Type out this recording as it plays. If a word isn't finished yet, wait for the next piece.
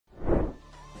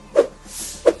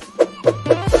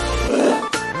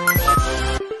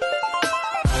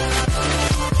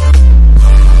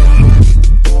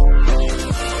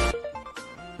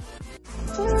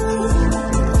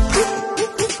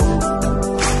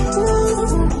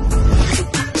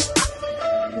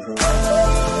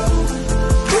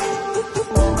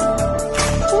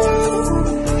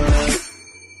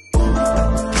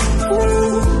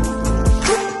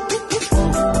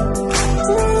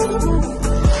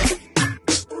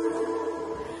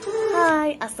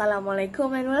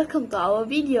Assalamualaikum and welcome to our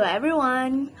video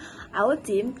everyone. Our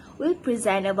team will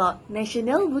present about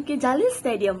National Bukit Jalil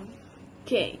Stadium.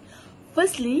 Okay,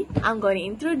 firstly, I'm going to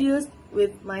introduce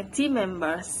with my team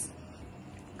members.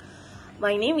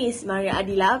 My name is MARIAH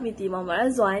ADILAH binti Muhammad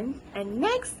Azwan, and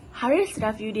next, Haris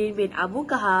RAFIUDDIN bin Abu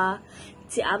Kaha,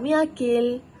 Cik Ami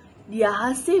AQEEL, Dia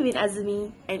HASIF bin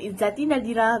Azmi, and IZZATI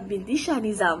NADHIRAH binti Shah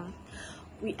Nizam.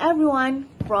 We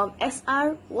everyone from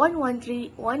SR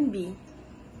 1131B.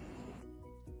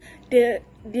 The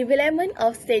development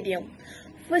of stadium.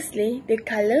 Firstly, the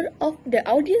color of the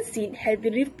audience seat has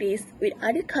been replaced with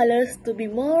other colors to be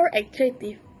more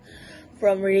attractive,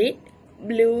 from red,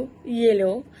 blue,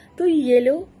 yellow to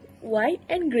yellow, white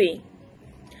and grey.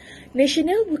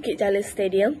 National Bukit Jalil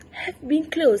Stadium has been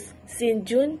closed since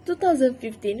June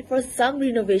 2015 for some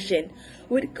renovation,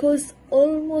 which cost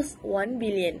almost 1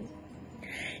 billion.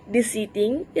 The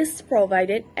seating is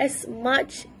provided as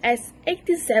much as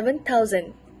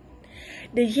 87,000.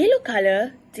 The yellow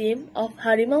color theme of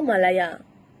Harimau Malaya,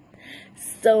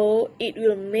 so it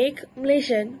will make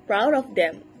Malaysians proud of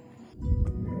them.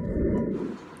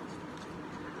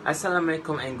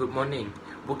 Assalamualaikum and good morning.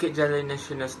 Bukit Jalil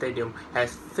National Stadium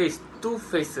has faced two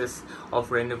phases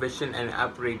of renovation and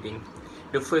upgrading.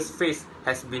 The first phase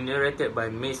has been narrated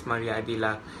by Ms. MARIAH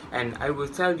ADILAH, and I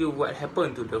will tell you what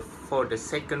happened for the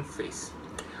second phase.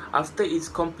 After its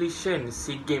completion,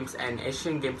 SEA Games and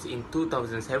Asian Games in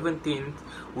 2017,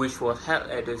 which was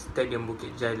held at the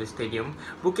Bukit Jalil Stadium,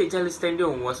 Bukit Jalil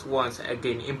Stadium was once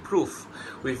again improved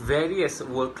with various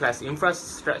world-class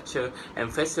infrastructure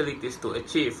and facilities to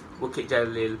achieve Bukit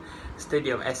Jalil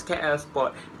Stadium as KL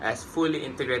Sport as fully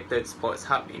integrated sports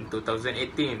hub in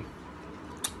 2018.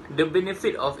 The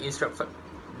benefit of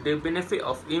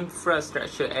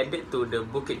infrastructure added to the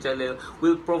Bukit Jalil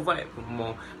will provide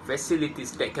more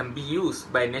facilities that can be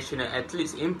used by national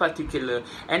athletes in particular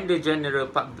and the general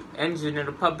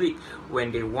public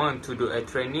when they want to do a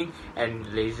training and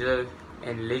leisure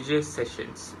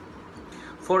sessions.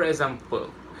 For example,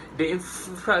 the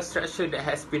infrastructure that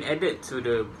has been added to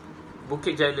the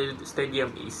Bukit Jalil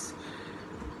Stadium is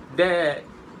that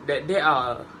there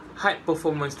are high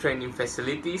performance training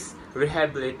facilities,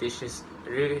 rehabilitation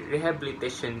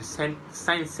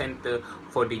science center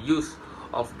for the use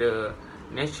of the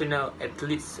national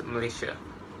athletes Malaysia.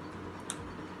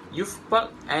 Youth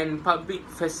park and public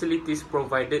facilities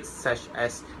provided such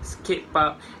as skate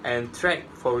park and track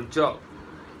for jog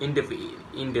in the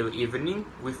evening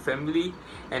with family,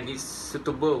 and is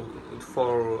suitable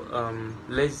for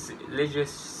leisure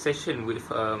session with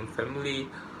family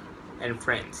and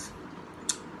friends.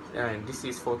 This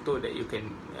is photo that you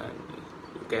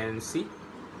can see.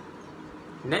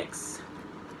 Next,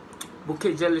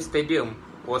 Bukit Jalil Stadium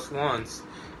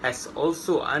has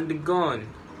also undergone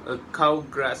a cow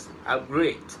grass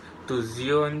upgrade to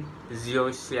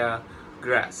zoysia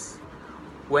grass.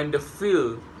 When the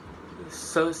field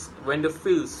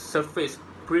surfaced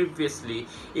previously,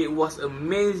 it was a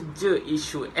major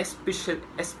issue,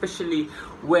 especially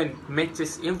when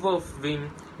matches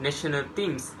involving national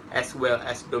teams as well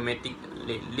as domestic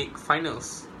league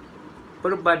finals.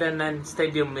 Perbadanan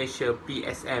Stadium Malaysia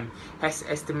 (PSM) has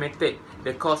estimated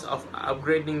the cost of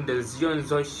upgrading the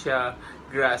zoysia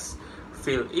grass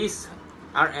field is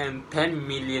RM 10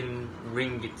 million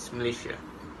Malaysia.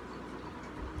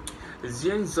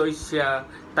 Zoysia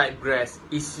type grass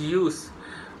is used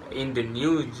in the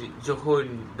new Johor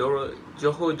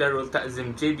Darul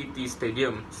Takzim JDT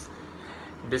stadiums,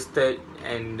 the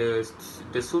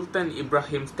Sultan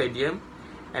Ibrahim Stadium,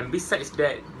 and besides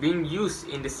that, being used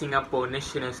in the Singapore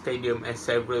National Stadium and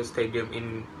several stadiums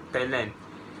in Thailand.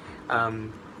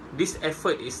 This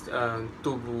effort is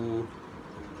to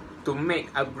make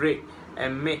upgrade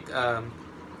and make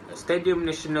Stadium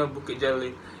National Bukit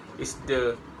Jalil is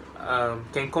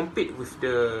can compete with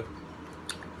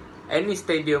any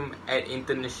stadium at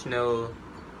international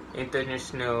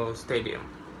stadium.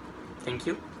 Thank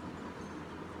you.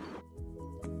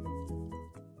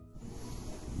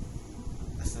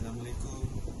 Assalamualaikum.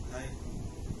 Hi,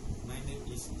 my name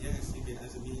is Dia bin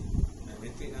Azmi. My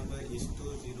metric number is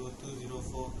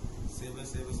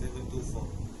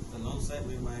 20204777724. Alongside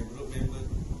with my group member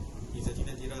IZZATI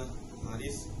NADHIRAH,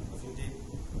 Haris RAFIUDDIN,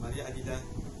 MARIAH ADILAH,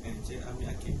 and Cik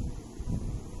Ami AQEEL.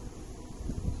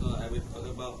 So I will talk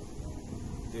about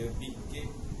the big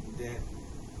game that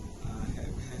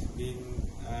has been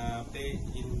played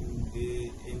in the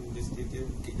stadium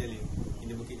Bukit Jalil, in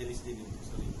the Bukit Jalil Stadium.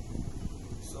 Sorry.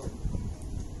 So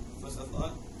first of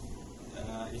all,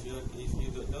 if you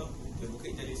don't know, the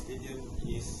Bukit Jalil Stadium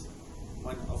is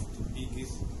one of the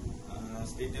biggest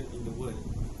stadium in the world,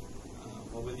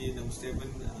 probably number 7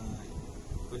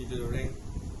 according to the rank.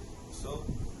 So,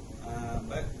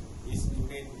 but it's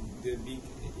remain the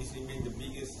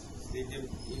biggest stadium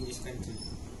in this country,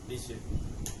 Malaysia.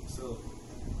 So,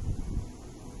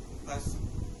 past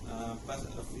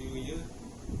a few years,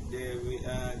 there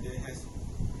has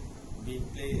been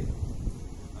played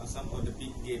some of the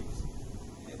big games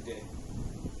at there.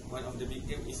 One of the big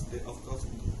games is of course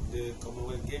the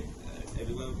Commonwealth Game.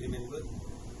 Everyone remember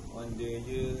on the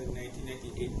year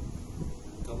 1998,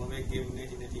 Commonwealth Game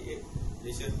 1998,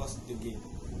 Malaysia host the game,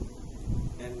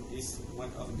 and is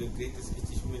one of the greatest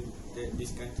achievement that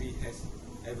this country has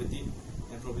ever did,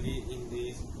 and probably in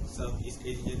the Southeast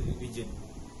Asian region.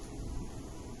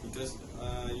 Because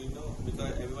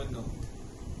because everyone know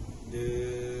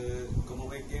the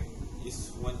Commonwealth Game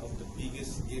is one of the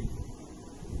biggest game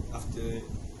after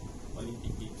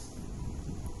Olympic Games.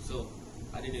 So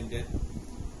other than that,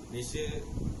 Malaysia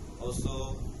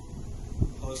also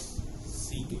hosts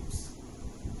SEA Games,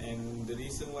 and the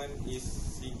recent one is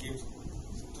SEA Games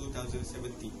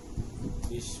 2017,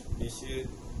 which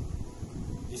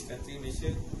this country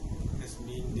Malaysia has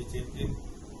been the champion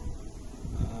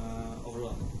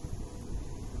overall.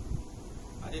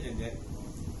 Other than that,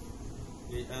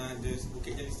 the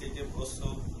Bukit Jalil Stadium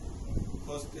also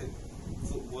hosted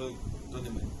football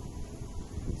tournament,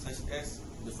 such as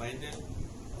the final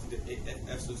of the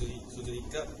AFF Suzuri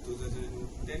Cup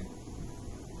 2010,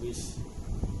 which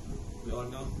we all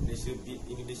know Malaysia beat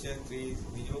Indonesia 3-0,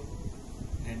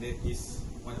 and that is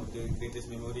one of the greatest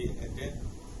memory at that.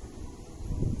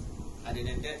 Other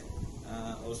than that,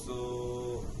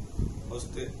 also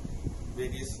hosted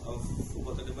various of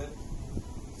football tournament,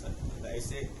 like I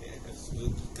said, AFF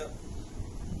Suzuri Cup,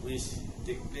 which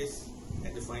take place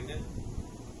at the final,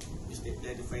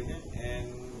 and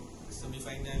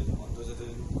semi-final on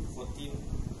 2014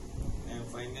 and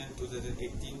final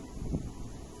 2018.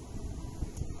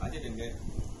 Other than that,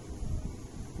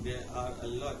 there are a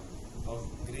lot of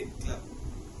great club.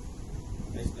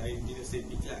 I didn't say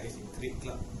big club, I said great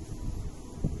club,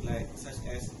 like such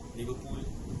as Liverpool,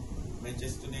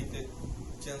 Manchester United,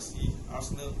 Chelsea,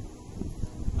 Arsenal.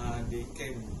 They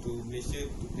came to Malaysia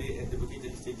to play at the Bukit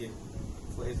Jalil Stadium.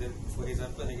 For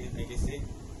example, I can say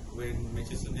when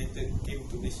Manchester United came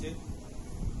to Malaysia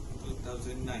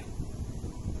 2009,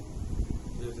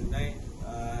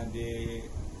 they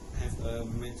have a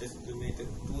Manchester United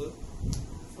tour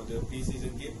for the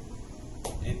pre-season game,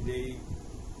 and they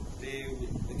play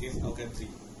against our country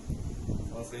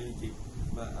for a friendly game.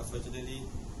 But unfortunately,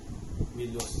 we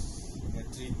lost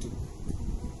at 3-2.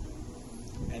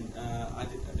 And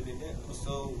other than that,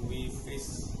 also we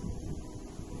face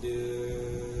the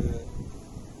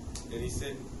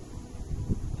recent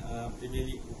Premier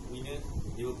League winner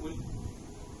Liverpool.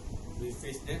 We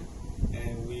faced them,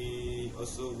 and we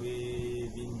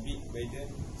been beat by them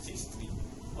 6-3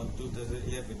 on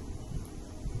 2011.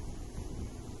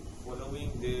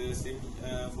 Following the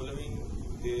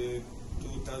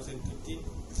 2015,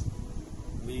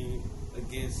 we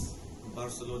against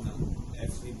Barcelona,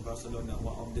 FC Barcelona,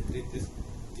 one of the greatest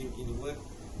team in the world.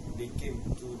 They came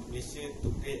to Malaysia to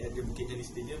play at the Bukit Jalil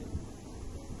Stadium,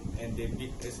 and they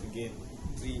beat us again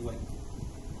 3-1.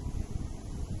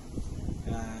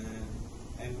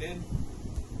 And then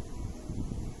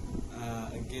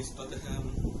against Tottenham,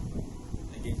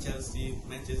 against Chelsea,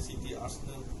 Manchester City,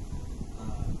 Arsenal,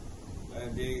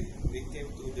 they came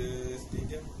to the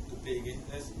stadium to play against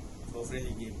us for a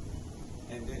friendly game,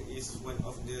 and that is one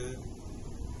of the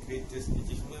greatest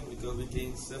achievement, because we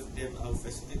can serve them our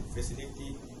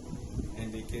facility,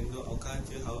 and they can know our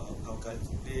culture, how our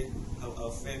culture play, how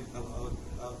our fans,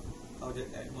 how the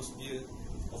atmosphere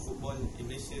of football in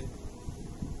Malaysia.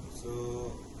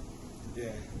 So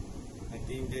yeah, I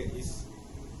think that is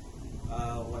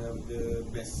one of the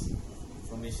best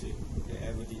for Malaysia that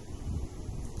I ever did.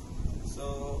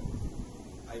 So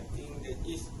I think that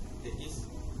is.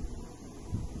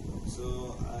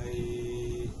 So I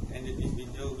ended this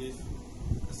video with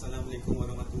Assalamualaikum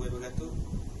warahmatullahi wabarakatuh,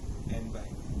 and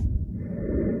bye.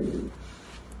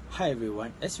 Hi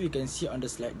everyone, as we can see on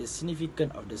the slide, the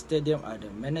significance of the stadium are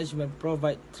the management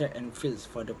provide track and fields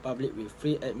for the public with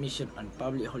free admission on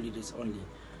public holidays only.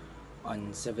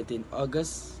 On 17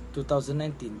 August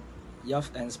 2019, Youth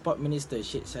and Sport Minister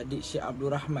Sheikh Sadiq Sheikh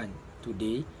Abdul Rahman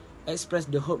today expressed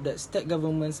the hope that state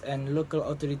governments and local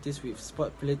authorities with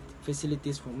sport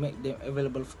facilities will make them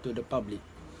available to the public.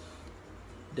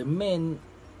 The main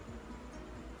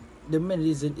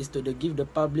reason is to give the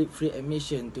public free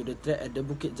admission to the track at the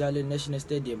Bukit Jalil National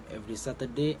Stadium every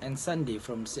Saturday and Sunday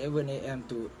from 7 AM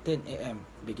to 10 AM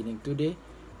beginning today,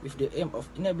 with the aim of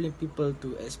enabling people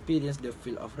to experience the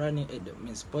feel of running at the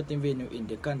main sporting venue in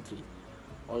the country.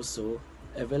 Also,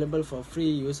 Available for free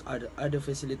use are the other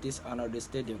facilities around the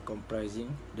stadium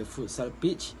comprising the futsal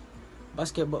pitch,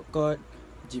 basketball court,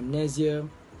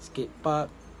 gymnasium, skate park,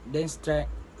 dance track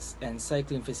and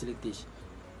cycling facilities,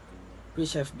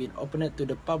 which have been opened to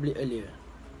the public earlier.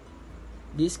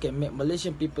 This can make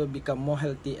Malaysian people become more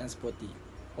healthy and sporty.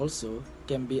 Also,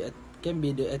 can be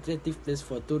the attractive place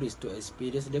for tourists to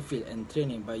experience the field and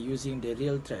training by using the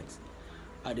real tracks.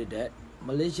 Other than that,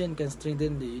 Malaysians can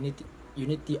strengthen the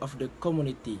unity of the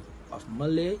community of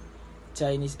Malay,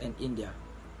 Chinese and India.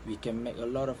 We can make a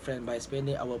lot of friends by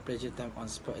spending our pleasure time on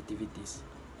sport activities.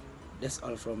 That's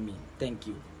all from me. Thank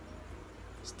you.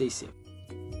 Stay safe.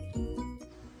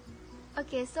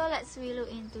 Okay, so let's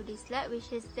look into this slide,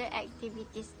 which is the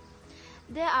activities.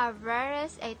 There are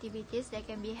various activities that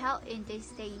can be held in the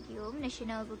Stadium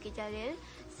Nasional Bukit Jalil,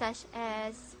 such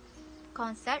as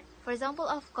concert. For example,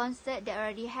 of concert that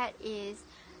already had is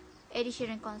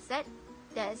edition concert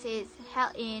that is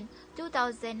held in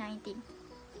 2019.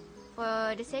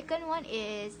 For the second one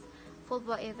is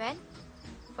football event.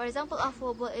 For example, of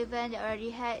football event that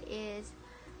already had is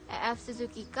AF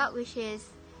Suzuki Cup, which is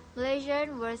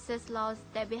Malaysian versus Laos,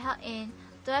 that be held in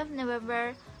 12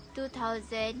 November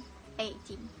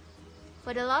 2018.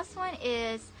 For the last one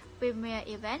is premier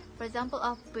event. For example,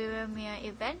 of premier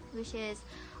event, which is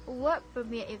world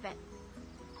premier event,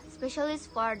 specialist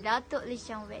for Datuk Lee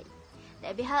Chiang Wei,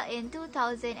 that be held in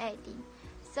 2018.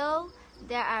 So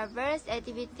there are various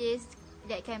activities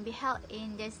that can be held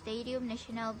in the Stadium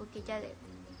Nasional Bukit Jalil.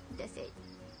 That's it.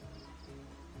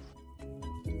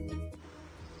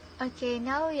 Okay,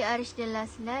 now we are reached the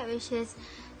last slide, which is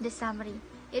the summary.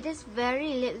 It is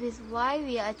very late with why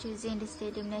we are choosing the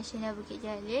Stadium Nasional Bukit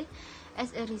Jalil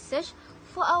as a research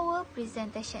for our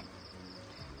presentation.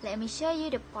 Let me show you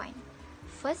the point.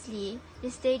 Firstly, the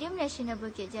Stadium Nasional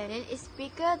Bukit Jalil is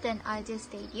bigger than other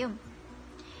stadium.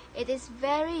 It is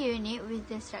very unique with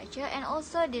the structure and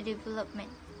also the development.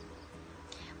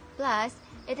 Plus,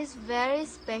 it is very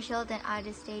special than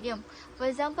other stadium. For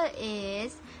example,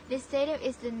 the stadium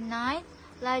is the 9th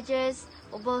largest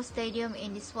football stadium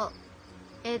in this world.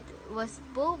 It was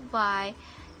built by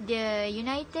the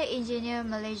United Engineer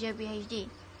Malaysia PhD.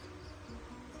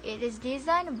 It is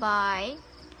designed by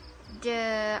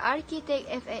the architect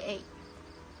FAA.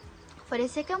 For the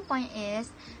second point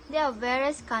is, there are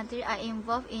various countries are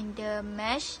involved in the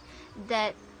match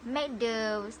that make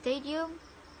the stadium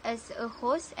as a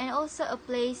host and also a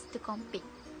place to compete.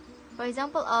 For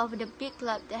example, of the big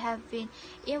club that have been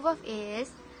involved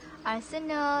is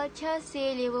Arsenal,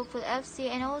 Chelsea, Liverpool FC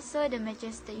and also the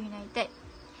Manchester United.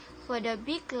 For the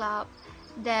big club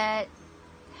that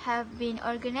have been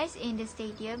organized in the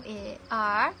stadium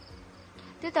are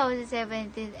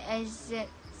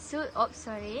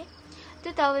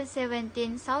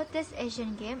 2017 Southeast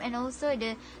Asian Game and also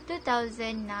the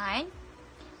 2009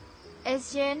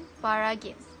 Asian Para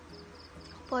Games.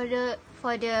 For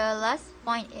the last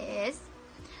point is,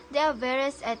 there are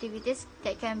various activities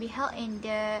that can be held in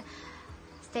the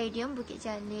Stadium Bukit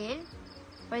Jalil.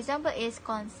 For example, is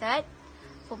concert,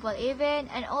 football event,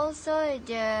 and also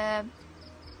the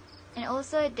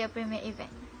premier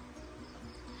event.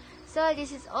 So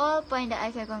this is all point that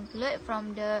I can conclude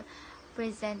from the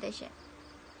presentation.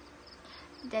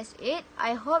 That's it.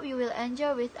 I hope you will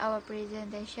enjoy with our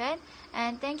presentation,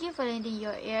 and thank you for lending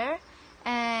your ear,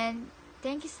 and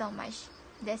thank you so much.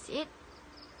 That's it.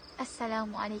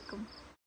 Assalamualaikum.